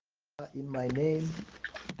in my name,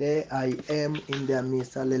 there I am in their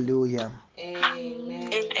midst. Hallelujah.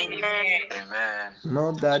 Amen. Amen.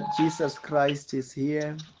 Know that Jesus Christ is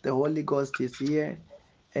here, the Holy Ghost is here,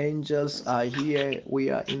 angels are here. We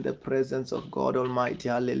are in the presence of God Almighty.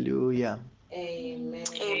 Hallelujah. Amen.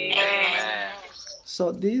 Amen.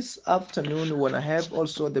 So, this afternoon, we want to have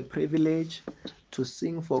also the privilege to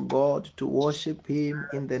sing for God, to worship Him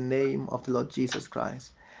in the name of the Lord Jesus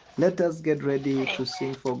Christ. Let us get ready to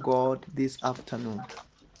sing for God this afternoon.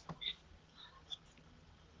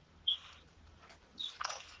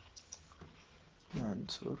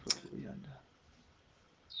 Mansurubuyanda,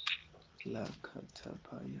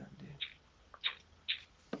 lakatapayande,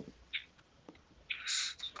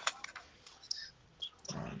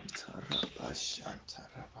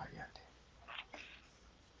 mantarabashantarabayande.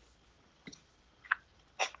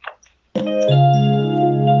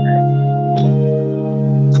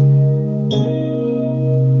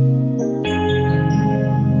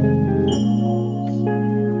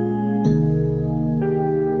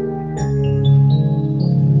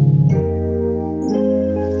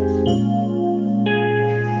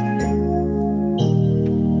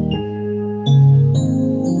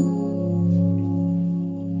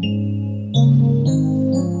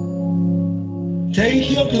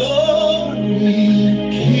 Take your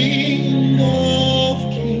glory, King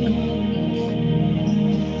of Kings.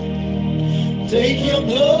 Take your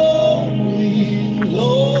glory,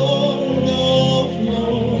 Lord of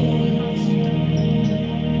Lords.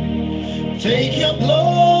 Take your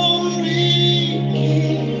glory,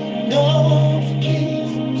 King of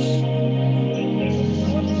Kings.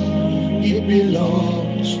 It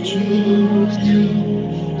belongs to you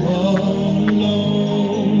alone.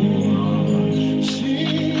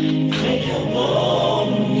 Sing, take your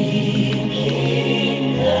glory.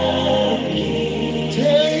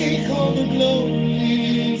 Take all the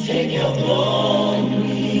glory, take your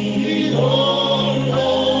glory, Lord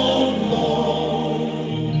of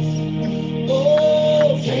Lords.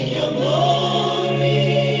 Oh, take your glory,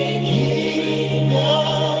 King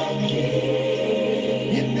of Kings.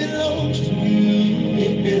 It belongs to you,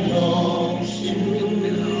 it belongs to you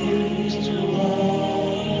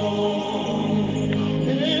alone.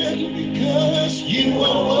 And because you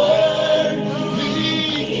are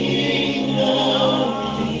worthy, King of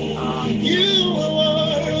You are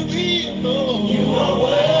worthy, Lord. You are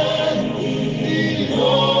worthy,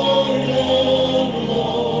 Lord of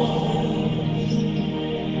Lords.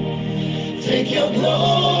 Take your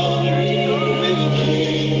glory,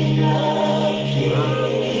 King of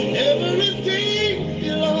Kings. Everything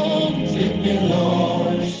belongs, it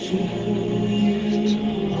belongs to you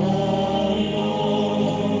alone.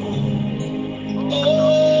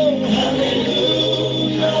 Oh,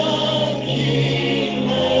 hallelujah,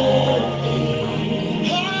 King of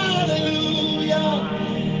Hallelujah,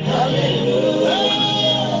 hallelujah,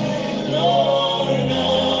 Lord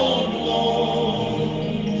of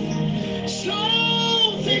Lords.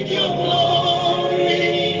 So take your glory,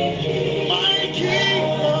 my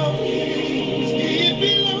King of Kings. It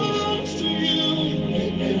belongs to you.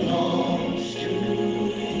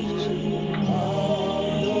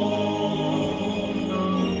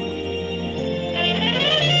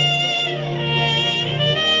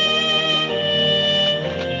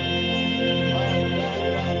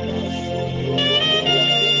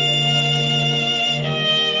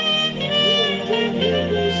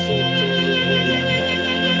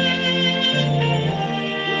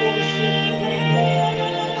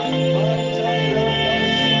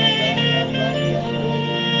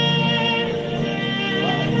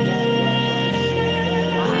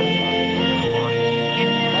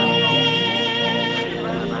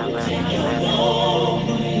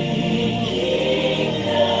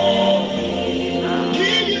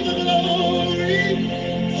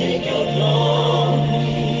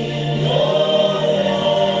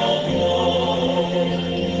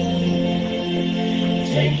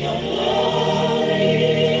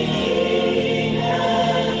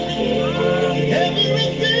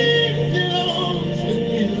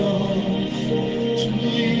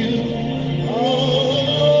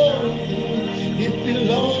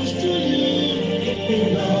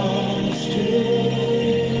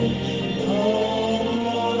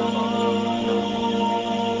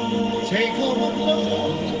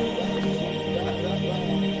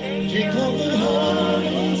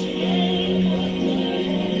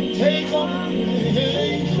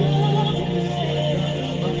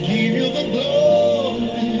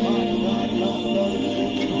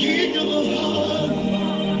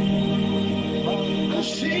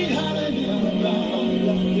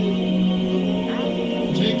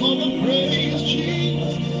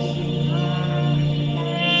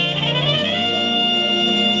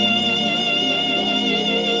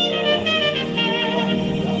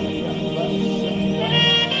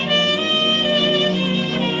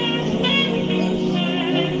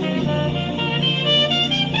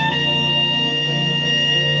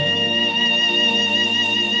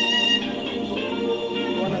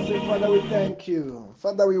 thank you.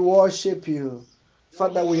 Father, we worship you.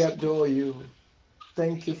 Father, we adore you.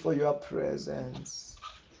 Thank you for your presence.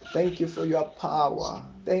 Thank you for your power.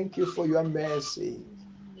 Thank you for your mercy.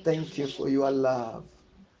 Thank you for your love.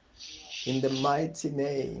 In the mighty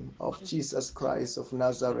name of Jesus Christ of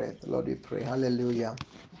Nazareth, Lord, we pray. Hallelujah.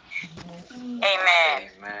 Amen.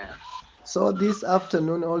 Amen. So this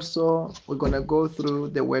afternoon also, we're going to go through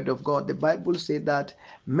the word of God. The Bible says that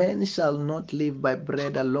men shall not live by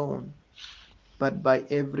bread alone, but by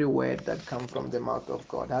every word that comes from the mouth of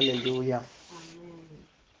God. Hallelujah.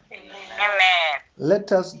 Amen.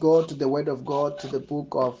 Let us go to the word of God, to the book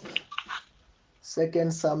of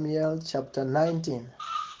 2 Samuel chapter 19,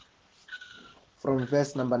 from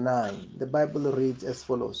verse number 9. The Bible reads as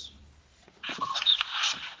follows.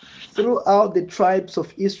 Throughout the tribes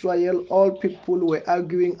of Israel, all people were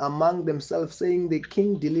arguing among themselves, saying, "The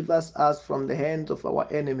king delivers us from the hands of our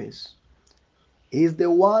enemies. He is the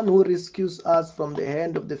one who rescues us from the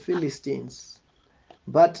hand of the Philistines.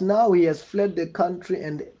 But now he has fled the country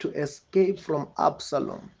and to escape from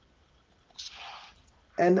Absalom.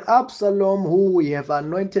 And Absalom, who we have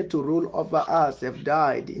anointed to rule over us, have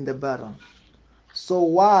died in the battle. So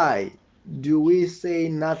why do we say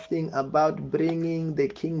nothing about bringing the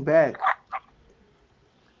king back?"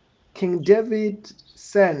 King David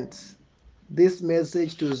sent this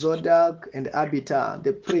message to Zadok and Abiathar,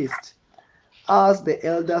 the priest. "Ask the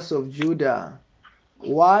elders of Judah,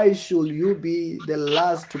 why should you be the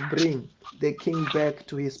last to bring the king back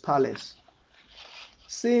to his palace?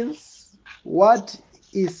 Since what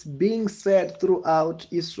is being said throughout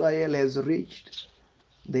Israel has reached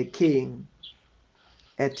the king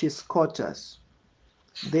at his quarters.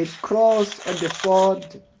 They crossed at the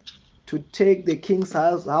ford to take the king's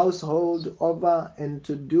household over and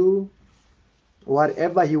to do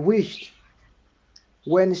whatever he wished.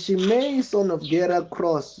 When Shimei, son of Gera,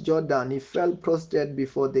 crossed Jordan, he fell prostrate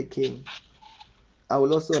before the king." I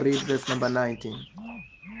will also read verse number 19.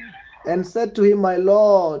 "And said to him, My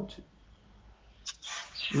Lord,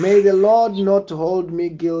 may the Lord not hold me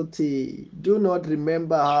guilty. Do not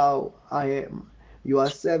remember how I am your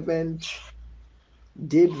servant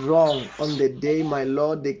did wrong on the day my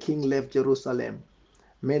lord the king left Jerusalem.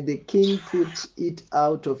 May the king put it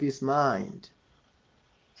out of his mind."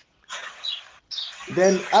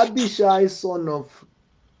 Then Abishai, son of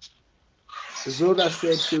Zorah,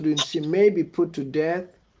 said, "Shouldn't Shimei be put to death?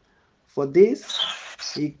 For this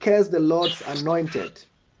he cursed the Lord's anointed."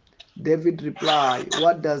 David replied,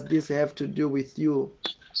 "What does this have to do with you,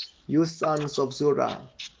 you sons of Zorah?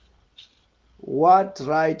 What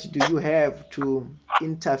right do you have to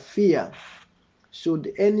interfere?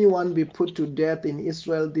 Should anyone be put to death in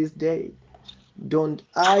Israel this day, don't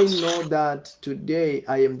I know that today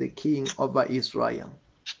I am the king over Israel?"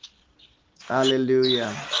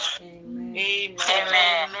 Hallelujah. Amen.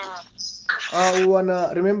 Amen. We want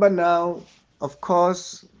to remember now, of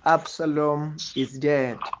course, Absalom is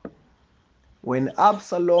dead. When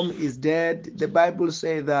Absalom is dead, the Bible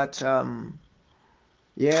says that,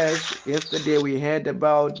 yes, yesterday we heard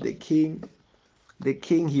about the king. The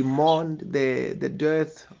king, he mourned the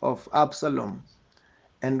death of Absalom.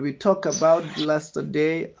 And we talked about last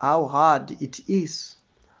day how hard it is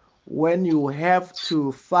when you have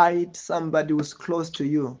to fight somebody who's close to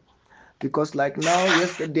you. Because like now,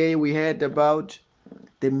 yesterday we heard about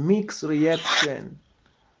the mixed reaction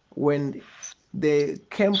when the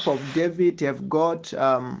camp of David have got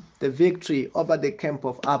the victory over the camp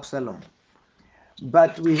of Absalom.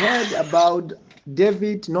 But we heard about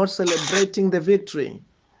David not celebrating the victory,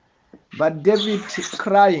 but David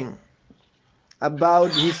crying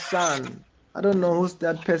about his son. I don't know who's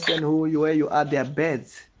that person where you are their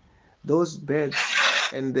beds. Those beds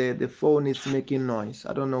and the phone is making noise.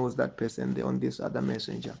 I don't know who's that person on this other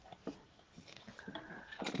messenger.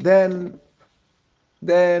 Then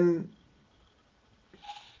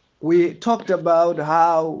we talked about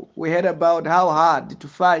how we heard about how hard to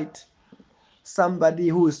fight somebody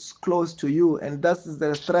who is close to you, and that is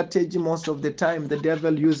the strategy most of the time the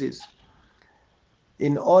devil uses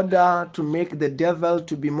in order to make the devil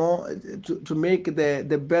to be more to make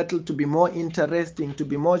the battle to be more interesting, to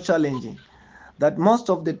be more challenging. That most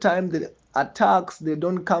of the time the attacks, they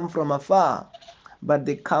don't come from afar, but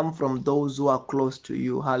they come from those who are close to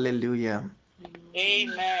you. Hallelujah.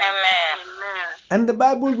 Amen. Amen. And the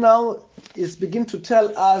Bible now is begin to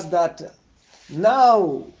tell us that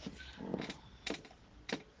now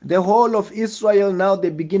the whole of Israel, now they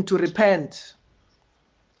begin to repent.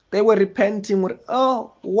 They were repenting.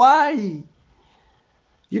 Oh, why?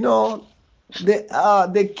 You know,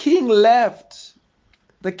 the king left.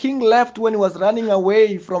 The king left when he was running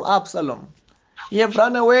away from Absalom. He have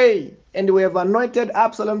run away. and we have anointed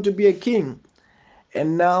Absalom to be a king.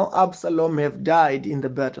 And now Absalom have died in the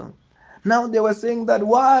battle. Now they were saying that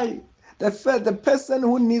why the person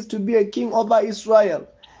who needs to be a king over Israel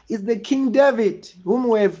is the King David, whom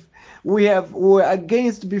were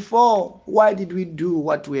against before. Why did we do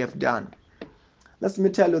what we have done? Let me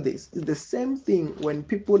tell you this. It's the same thing when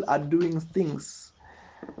people are doing things,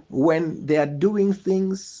 when they are doing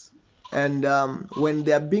things, and when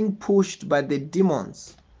they are being pushed by the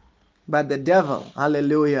demons, by the devil.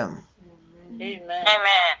 Hallelujah. Amen.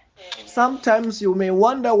 Sometimes you may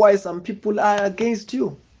wonder why some people are against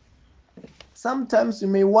you. Sometimes you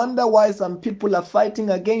may wonder why some people are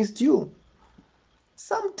fighting against you.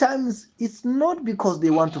 Sometimes it's not because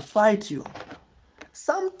they want to fight you.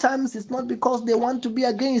 Sometimes it's not because they want to be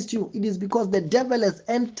against you. It is because the devil has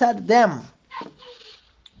entered them.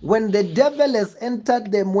 When the devil has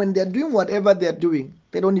entered them, when they're doing whatever they're doing,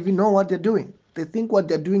 they don't even know what they're doing. They think what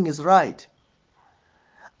they're doing is right.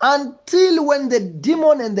 Until when the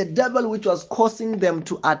demon and the devil which was causing them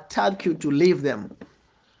to attack you, to leave them,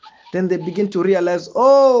 then they begin to realize,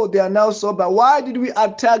 oh, they are now sober. Why did we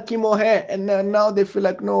attack him or her? And now they feel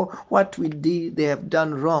like, no, what we did, they have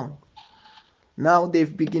done wrong. Now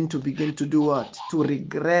they've begin to do what? To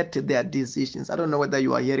regret their decisions. I don't know whether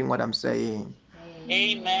you are hearing what I'm saying.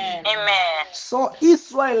 Amen. So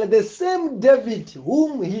Israel, the same David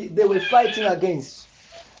whom they were fighting against,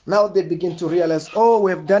 now they begin to realize, oh, we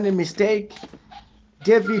have done a mistake.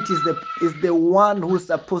 David is the one who's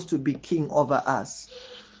supposed to be king over us.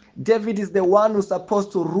 David is the one who's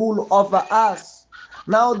supposed to rule over us.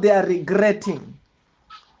 Now they are regretting.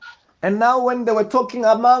 And now when they were talking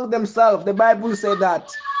among themselves, the Bible said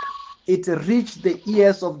that it reached the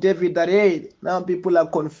ears of David that, hey, now people are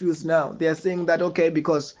confused now. They are saying that, okay,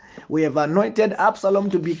 because we have anointed Absalom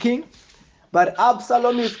to be king, but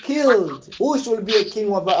Absalom is killed. Who should be a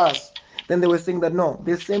king over us? Then they were saying that, no,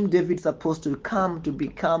 the same David is supposed to come to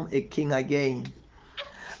become a king again.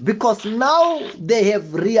 Because now they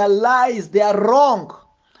have realized they are wrong.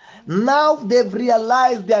 Now they've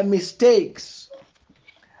realized their mistakes.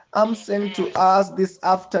 I'm saying to us this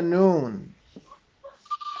afternoon,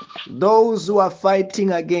 those who are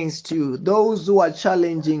fighting against you, those who are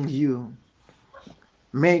challenging you,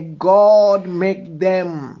 may God make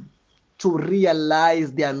them to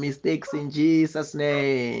realize their mistakes in Jesus'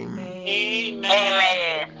 name.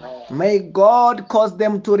 Amen. May God cause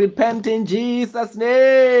them to repent in Jesus'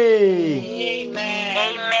 name.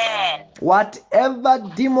 Amen.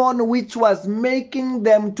 Whatever demon which was making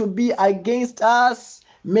them to be against us,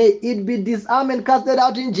 may it be disarmed and casted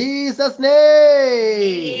out in Jesus'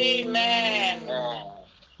 name. Amen.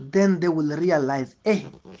 Then they will realize, hey,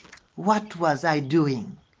 what was I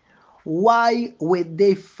doing? Why were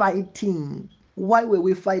they fighting? Why were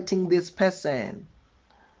we fighting this person?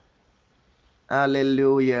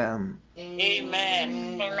 Hallelujah.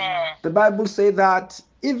 Amen. The Bible says that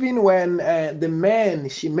even when the man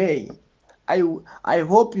Shimei, I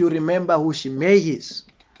hope you remember who Shimei is.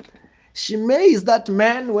 Shimei is that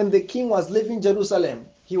man when the king was leaving Jerusalem,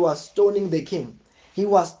 he was stoning the king. He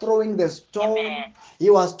was throwing the stone. Amen. He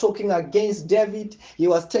was talking against David. He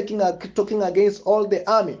was talking against all the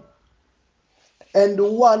army. And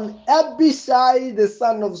when Abishai, the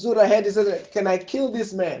son of Zerah, heard, he said, can I kill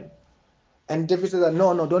this man? And David said,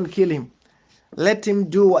 no, don't kill him. Let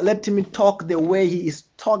him talk the way he is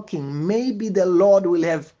talking. Maybe the Lord will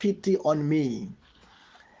have pity on me.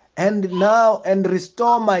 And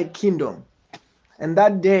restore my kingdom. And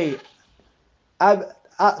that day,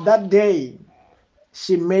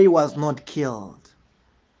 Shimei was not killed.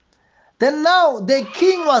 Then now the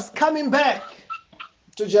king was coming back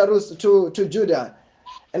to Jerusalem, to Judah.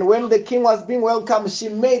 And when the king was being welcomed,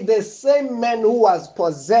 Shimei, the same man who was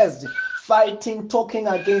possessed, fighting, talking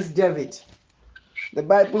against David. The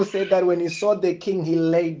Bible said that when he saw the king, he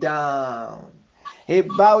lay down. He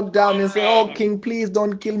bowed down and said, oh, king, please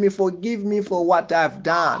don't kill me. Forgive me for what I've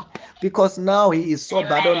done. Because now he is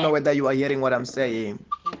sober. I don't know whether you are hearing what I'm saying.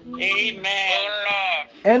 Amen.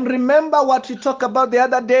 And remember what we talked about the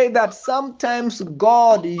other day, that sometimes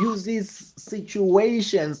God uses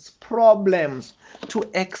situations, problems, to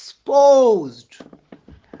expose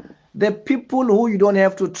the people who you don't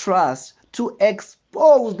have to trust, to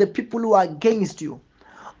expose the people who are against you.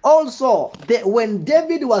 Also, when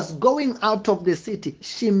David was going out of the city,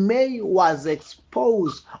 Shimei was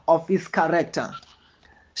exposed of his character.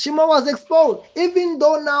 Shimei was exposed, even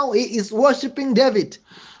though now he is worshiping David.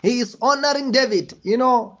 He is honoring David. You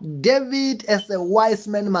know, David as a wise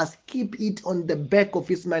man must keep it on the back of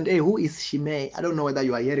his mind. Hey, who is Shimei? I don't know whether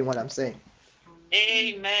you are hearing what I'm saying.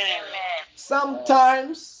 Amen.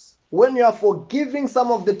 Sometimes When you are forgiving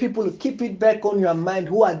some of the people, keep it back on your mind.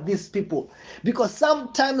 Who are these people? Because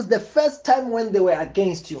sometimes the first time when they were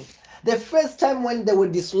against you, the first time when they were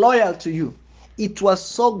disloyal to you, it was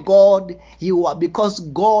so God, because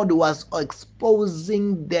God was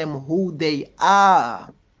exposing them who they are.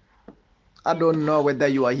 I don't know whether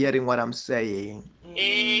you are hearing what I'm saying.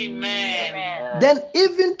 Amen. Then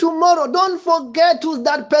even tomorrow, don't forget who's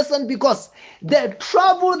that person, because the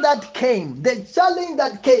trouble that came, the challenge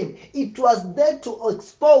that came, it was there to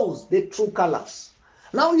expose the true colors.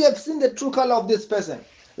 Now you have seen the true color of this person.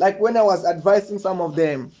 Like when I was advising some of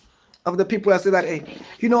them, of the people, I said that, hey,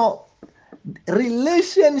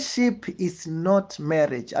 relationship is not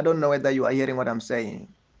marriage. I don't know whether you are hearing what I'm saying.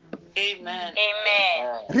 Amen.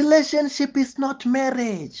 Relationship is not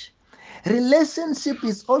marriage. Relationship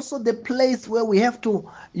is also the place where we have to,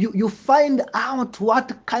 you find out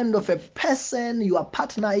what kind of a person your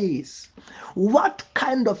partner is. What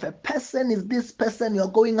kind of a person is this person you're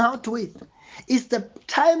going out with? Is the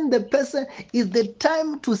time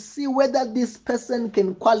to see whether this person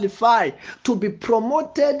can qualify to be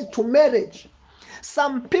promoted to marriage.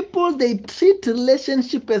 Some people, they treat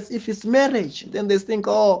relationship as if it's marriage. Then they think,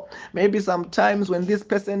 oh, maybe sometimes when this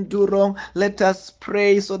person do wrong, let us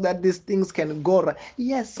pray so that these things can go right.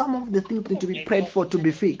 Yes, some of the things need to be prayed for to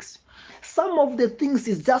be fixed. Some of the things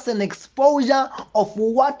is just an exposure of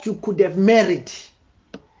what you could have married,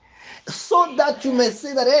 so that you may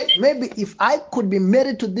say that, hey, maybe if I could be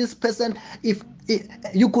married to this person, if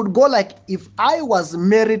you could go like, if I was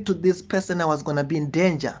married to this person, I was going to be in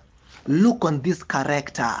danger. Look on this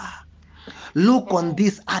character. Look on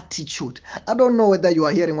this attitude. I don't know whether you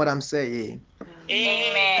are hearing what I'm saying.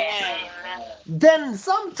 Amen. Then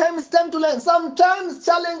sometimes time to learn. Sometimes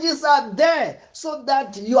challenges are there so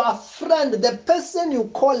that your friend, the person you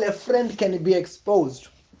call a friend, can be exposed.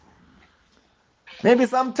 Maybe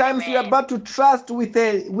sometimes you're about to trust with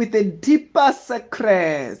a deeper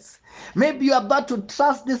secret. Maybe you're about to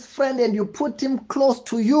trust this friend and you put him close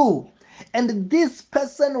to you. And this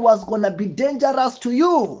person was going to be dangerous to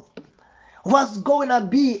you. Was going to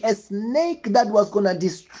be a snake that was going to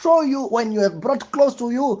destroy you when you have brought close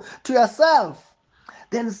to yourself.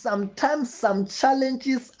 Then sometimes some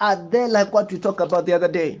challenges are there, like what we talked about the other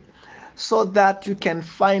day, so that you can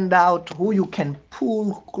find out who you can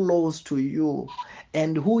pull close to you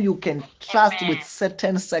and who you can trust with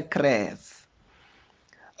certain secrets.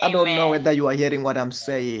 I don't know whether you are hearing what I'm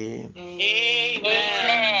saying.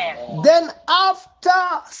 Amen. Then after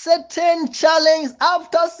certain challenge,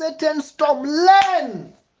 after certain storm,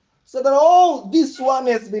 learn. So that, oh, this one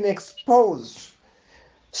has been exposed.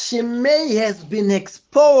 Shimei has been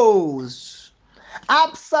exposed.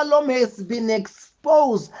 Absalom has been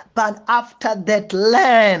exposed. But after that,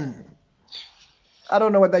 learn. I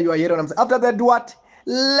don't know whether you are hearing what I'm saying. After that, what?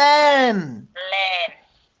 Learn.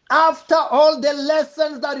 After all the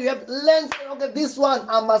lessons that you have learned, okay, this one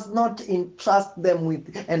I must not entrust them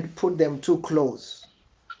with and put them too close.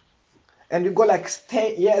 And you go like,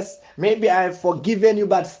 stay, yes, maybe I have forgiven you,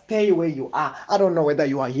 but stay where you are. I don't know whether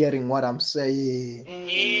you are hearing what I'm saying.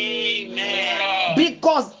 Amen.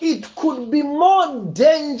 Because it could be more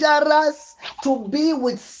dangerous to be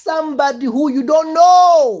with somebody who you don't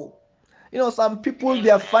know. Some people, they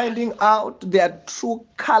are finding out their true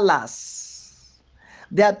colors.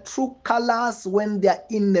 Their true colors when they are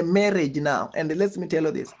in the marriage now. And let me tell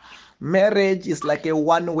you this. Marriage is like a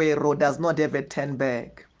one-way road, does not have a turn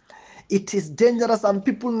back. It is dangerous. Some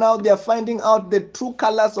people now, they are finding out the true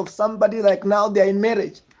colors of somebody, like now they are in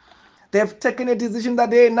marriage. They have taken a decision that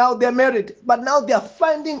now they're married. But now they are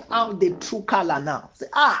finding out the true color now. Say,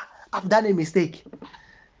 I've done a mistake.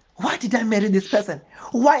 Why did I marry this person?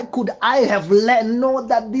 Why could I have know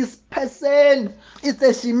that this person is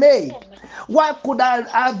a Shimei? Why could I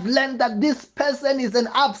have learned that this person is an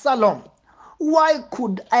Absalom? Why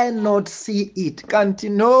could I not see it? Can't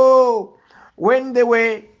you know? When they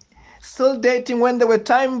were still dating, when they were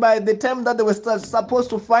by the time that they were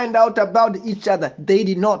supposed to find out about each other, they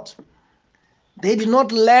did not. They did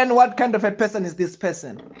not learn what kind of a person is this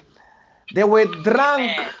person. They were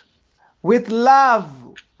drunk with love.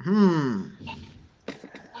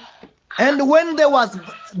 And when they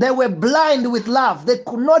were blind with love, they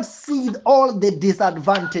could not see all the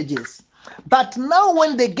disadvantages. But now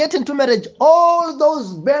when they get into marriage, all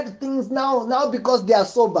those bad things now because they are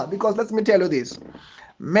sober. Because let me tell you this,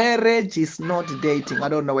 marriage is not dating. I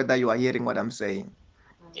don't know whether you are hearing what I'm saying.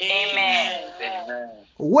 Amen.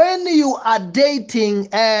 When you are dating,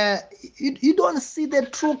 you don't see the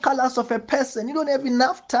true colors of a person. You don't have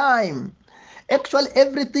enough time. Actually,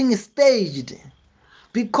 everything is staged.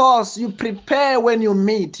 because you prepare when you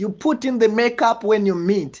meet, you put in the makeup when you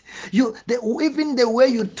meet, even the way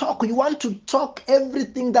you talk, you want to talk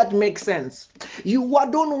everything that makes sense. You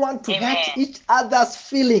don't want to hurt each other's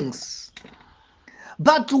feelings.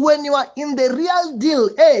 But when you are in the real deal,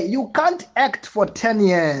 hey, you can't act for 10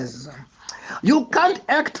 years. You can't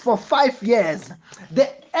act for 5 years. The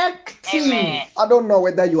acting, I don't know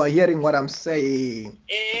whether you are hearing what I'm saying.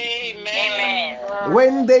 Amen.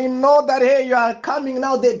 When they know that, hey, you are coming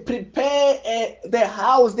now, they prepare the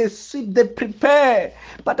house, they sweep, they prepare.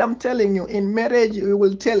 But I'm telling you, in marriage, you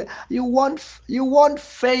will tell, you won't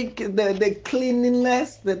fake the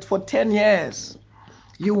cleanliness that for 10 years.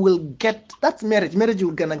 You will get, that's marriage. Marriage,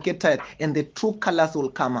 you're gonna get tired, and the true colors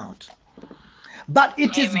will come out. But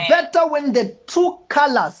it is better when the true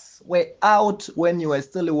colors were out, when you were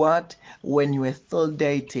still what? When you were still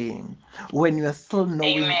dating, when you were still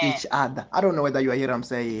knowing each other. I don't know whether you are here, I'm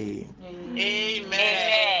saying.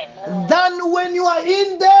 Amen. Than when you are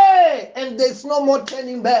in there and there's no more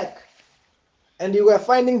turning back. And you were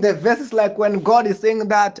finding the verses like when God is saying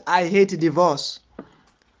that I hate divorce.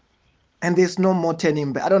 And there's no more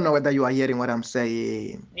turning back. I don't know whether you are hearing what I'm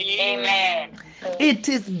saying. Amen. It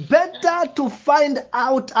is better to find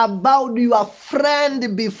out about your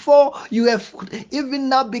friend before you have even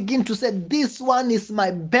now begin to say, this one is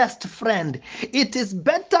my best friend. It is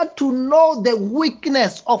better to know the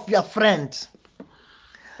weakness of your friend,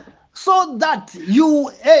 so that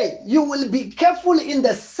you will be careful in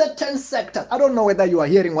the certain sector. I don't know whether you are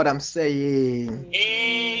hearing what I'm saying.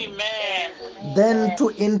 Amen. Then to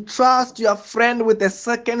entrust your friend with a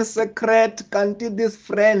second secret, until this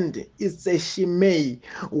friend is a shimei.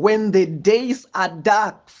 When the days are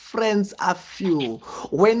dark, friends are few.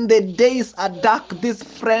 When the days are dark, this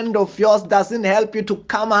friend of yours doesn't help you to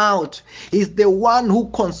come out. He's the one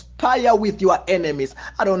who conspire with your enemies.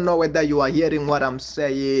 I don't know whether you are hearing what I'm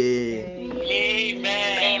saying.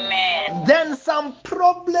 Amen. Then some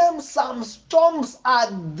problems, some storms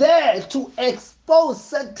are there to expose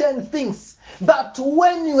certain things. But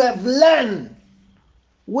when you have learned,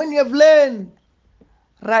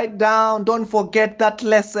 write down, don't forget that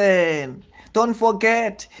lesson. Don't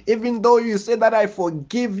forget, even though you say that I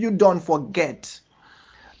forgive you, don't forget.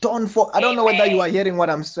 I don't know whether you are hearing what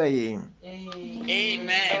I'm saying.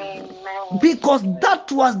 Amen. Because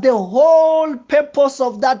that was the whole purpose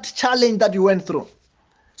of that challenge that you went through.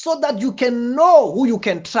 So that you can know who you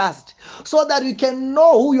can trust. So that you can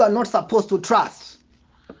know who you are not supposed to trust.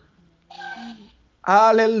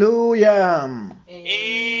 Hallelujah.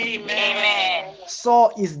 Amen.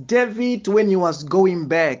 So is David when he was going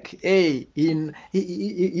back. He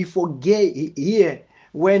forgave here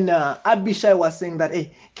when Abishai was saying that,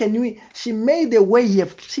 she made the way he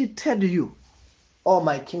have treated you. Oh,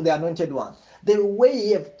 my king, the anointed one. The way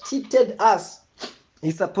he have treated us,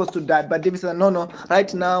 he's supposed to die. But David said, no,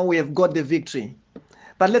 right now we have got the victory.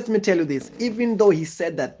 But let me tell you this, even though he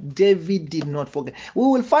said that, David did not forget. We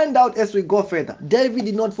will find out as we go further. David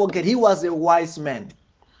did not forget. He was a wise man.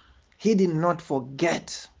 He did not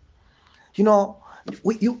forget. You know,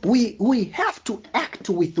 we have to act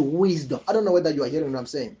with wisdom. I don't know whether you are hearing what I'm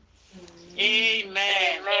saying.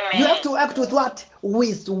 Amen. You have to act with what?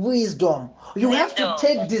 With wisdom. You have to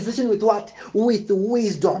take decision with what? With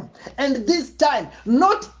wisdom. And this time,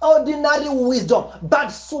 not ordinary wisdom, but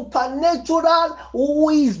supernatural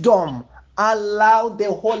wisdom. Allow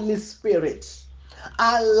the Holy Spirit.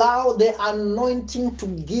 Allow the anointing to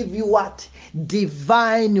give you what?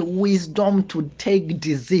 Divine wisdom to take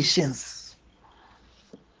decisions.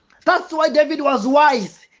 That's why David was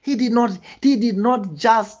wise. He did not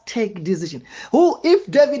just take decision. If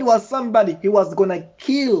David was somebody he was gonna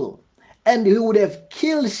kill, and he would have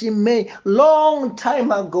killed Shimei long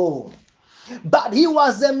time ago. But he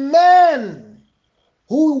was a man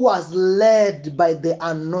who was led by the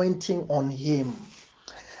anointing on him.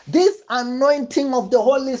 This anointing of the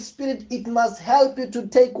Holy Spirit, it must help you to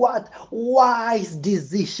take what? Wise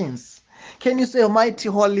decisions. Can you say, Mighty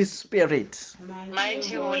Holy Spirit,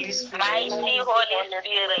 Mighty Holy Spirit,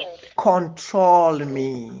 control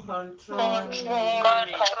me. control me.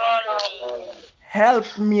 Help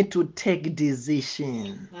me to take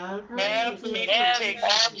decisions. Help me to take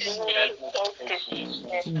decisions.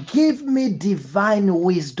 Give me divine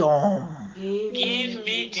wisdom. Give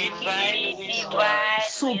me divine wisdom,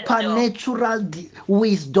 Supernatural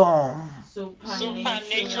wisdom.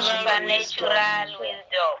 supernatural wisdom.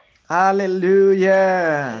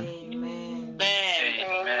 Hallelujah. Amen.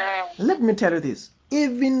 Let me tell you this.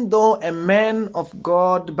 Even though a man of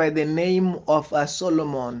God by the name of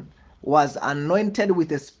Solomon was anointed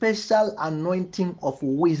with a special anointing of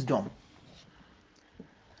wisdom,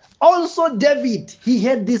 Also, David, he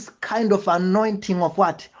had this kind of anointing of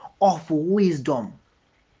what? Of wisdom.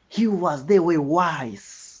 He was the way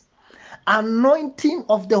wise. Anointing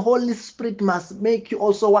of the Holy Spirit must make you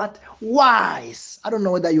also what? Wise. I don't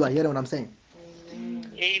know whether you are hearing what I'm saying.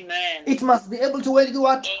 Amen. It must be able to make you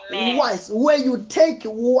what? Amen. Wise. Where you take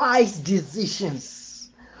wise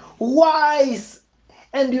decisions. Wise,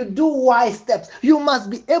 and you do wise steps. You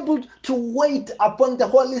must be able to wait upon the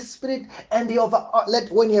Holy Spirit, and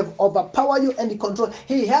when He have overpower you and He control,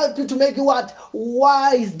 He help you to make you what?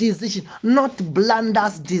 Wise decision, not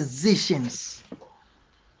blunders decisions.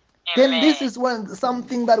 Then this is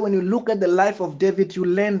something that when you look at the life of David, you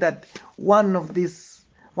learn that one of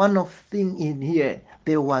thing in here,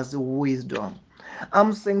 there was wisdom.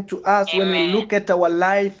 I'm saying to us, when we look at our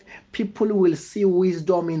life, people will see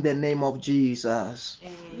wisdom in the name of Jesus.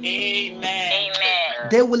 Amen.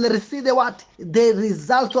 They will receive the what? The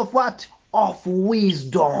result of what? Of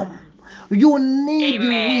wisdom. You need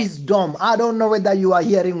wisdom. I don't know whether you are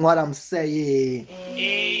hearing what I'm saying.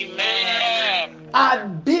 Amen.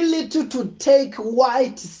 Ability to take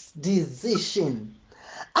wise decision.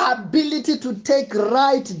 Ability to take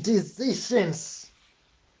right decisions.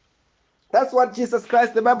 That's what Jesus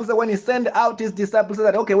Christ, the Bible said, when He sent out His disciples, said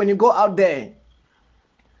that, okay, when you go out there,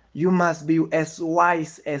 you must be as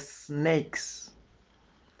wise as snakes.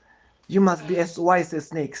 You must be as wise as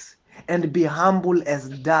snakes and be humble as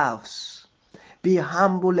doves. Be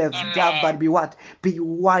humble as doves, but be what? Be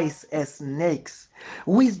wise as snakes.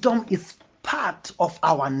 Wisdom is part of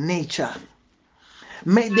our nature.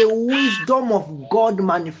 May the wisdom of God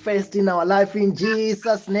manifest in our life in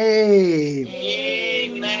Jesus' name.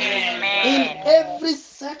 Amen. In every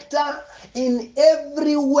sector, in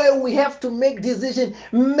every way we have to make decisions.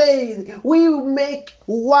 May we make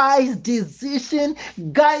wise decision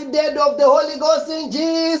guided of the Holy Ghost in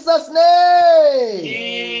Jesus'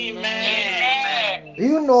 name. Amen.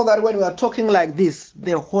 You know that when we are talking like this,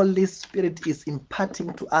 the Holy Spirit is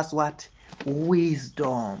imparting to us what?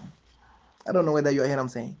 Wisdom. I don't know whether you are hearing what I'm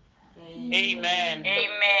saying. Amen.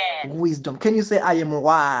 Wisdom. Can you say, I am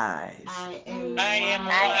wise? I am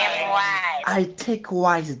wise. I take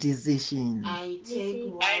wise decisions. I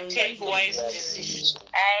take wise decisions.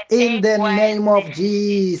 In the name of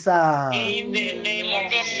Jesus. In the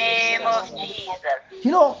name of Jesus.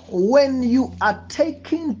 You know, when you are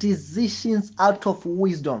taking decisions out of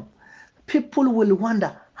wisdom, people will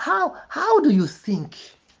wonder, how do you think?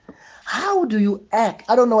 How do you act?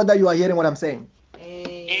 I don't know whether you are hearing what I'm saying.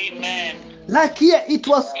 Amen. Like here, it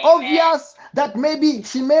was obvious that maybe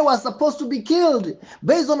Shimei was supposed to be killed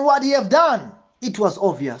based on what he have done. It was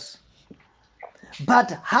obvious.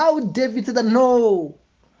 But how David said, no,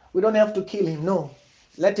 we don't have to kill him. No,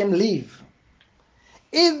 let him live.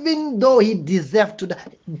 Even though he deserved to die,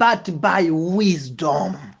 but by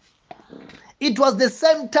wisdom. It was the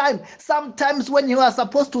same time, sometimes when he was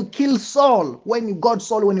supposed to kill Saul, when God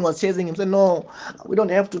Saul, when he was chasing him, said, no, we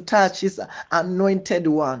don't have to touch his anointed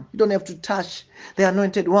one. You don't have to touch the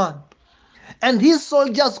anointed one. And his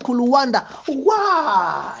soldiers could wonder,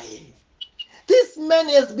 why? This man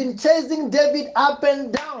has been chasing David up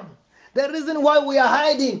and down. The reason why we are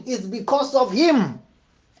hiding is because of him.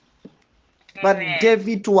 But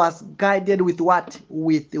David was guided with what?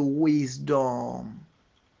 With wisdom.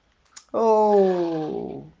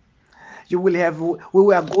 Oh, we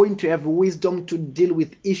are going to have wisdom to deal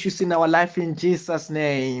with issues in our life in Jesus'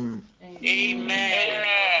 name.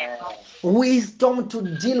 Amen. Wisdom to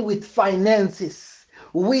deal with finances.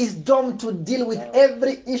 Wisdom to deal with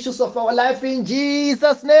every issues of our life in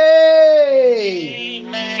Jesus'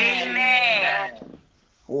 name. Amen.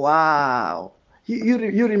 Wow.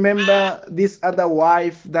 You remember this other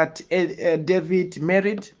wife that David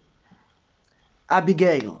married?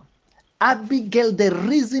 Abigail. Abigail, the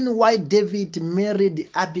reason why David married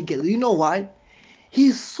Abigail, you know why?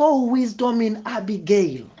 He saw wisdom in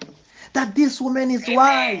Abigail, that this woman is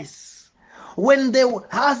wise. When the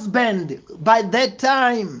husband, by that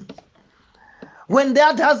time, when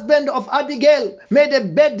that husband of Abigail made a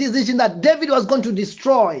bad decision that David was going to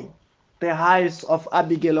destroy the house of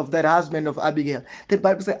Abigail, of that husband of Abigail, the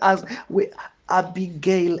Bible says,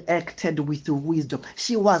 Abigail acted with wisdom.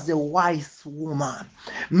 She was a wise woman.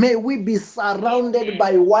 May we be surrounded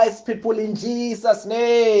by wise people in Jesus'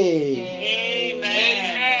 name.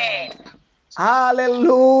 Amen.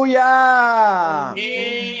 Hallelujah.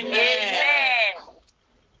 Amen.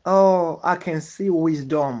 Oh, I can see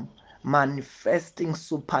wisdom manifesting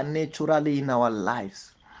supernaturally in our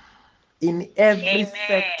lives, in every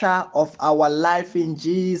sector of our life in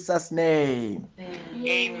Jesus' name.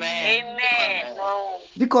 Amen.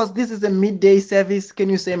 Because this is a midday service, can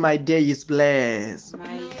you say, my day is blessed?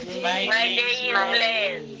 My day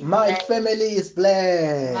blessed. My family is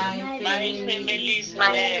blessed. My family is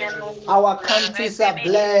blessed. Our countries are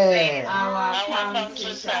blessed. Our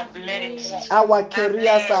countries are blessed. Our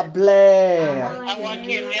careers are blessed. Our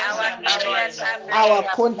careers are blessed. Our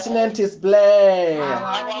continent is blessed.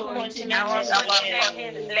 Our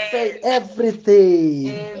continent is blessed. Say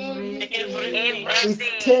everything Everything is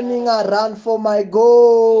turning around for my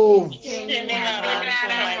good. turning around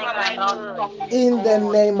for my good. In the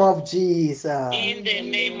name of Jesus. In the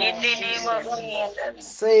name of Jesus.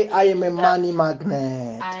 Say I am a money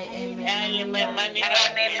magnet. I am a money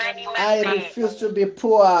magnet. I refuse to be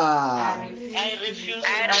poor. I refuse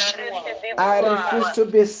to be poor. I refuse to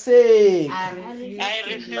be sick. I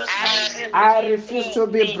refuse to be sick. I refuse to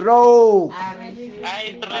be broke. I refuse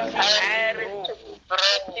I to refuse to be broke.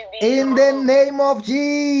 In the name of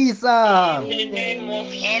Jesus. be In the name of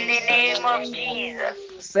in the Jesus. name of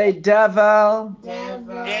Jesus. Say, devil, Devil,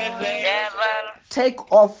 Devil,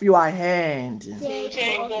 take off your hand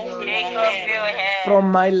take off your take off your hand hand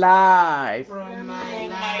from my life, from my from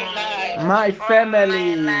my life, life, my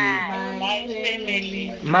family, my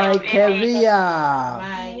family, my career,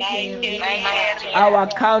 my my career, our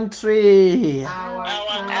country, our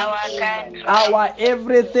country, our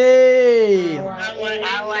everything.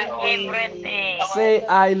 our everything. Say,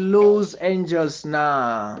 I lose angels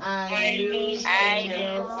now. I lose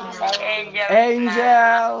angels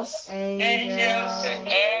Angels, angels,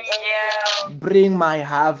 bring my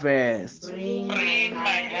harvest, bring bring my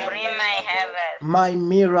my harvest, my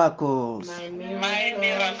miracles, my my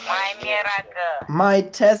miracles, miracle, my my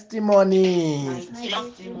testimonies. testimony.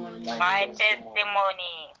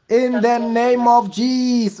 testimony. In the name of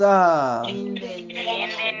Jesus. In the In the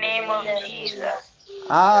name name of of Jesus. Jesus.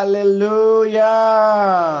 Hallelujah.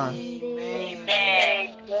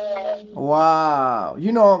 Amen. Wow.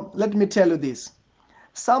 You know, let me tell you this.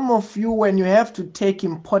 Some of you, when you have to take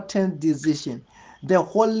important decision, the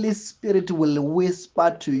Holy Spirit will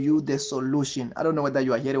whisper to you the solution. I don't know whether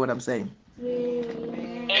you are hearing what I'm saying.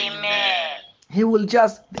 Amen. He will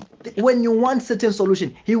just, when you want certain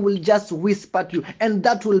solution, he will just whisper to you, and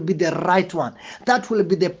that will be the right one. That will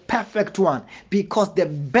be the perfect one, because the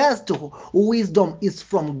best wisdom is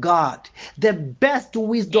from God. The best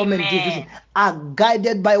wisdom and decision are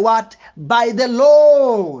guided by what? By the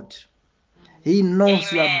Lord. He knows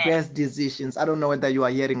your best decisions. I don't know whether you are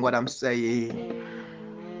hearing what I'm saying.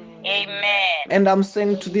 Amen. And I'm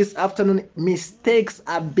saying to this afternoon, mistakes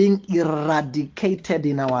are being eradicated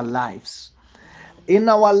in our lives. In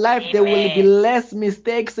our life, there will be less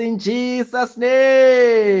mistakes in Jesus'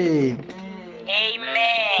 name.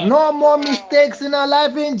 Amen. No more mistakes in our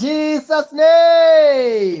life in Jesus'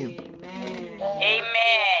 name. Amen.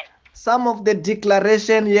 Some of the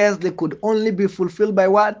declaration, yes, they could only be fulfilled by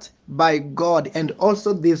what? By God. And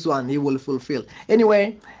also this one, he will fulfill.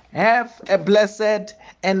 Anyway, have a blessed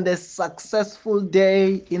and a successful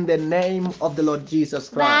day in the name of the Lord Jesus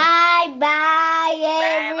Christ. Bye bye,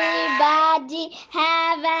 everybody.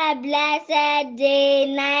 Have a blessed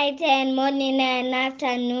day, night, and morning, and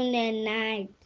afternoon, and night.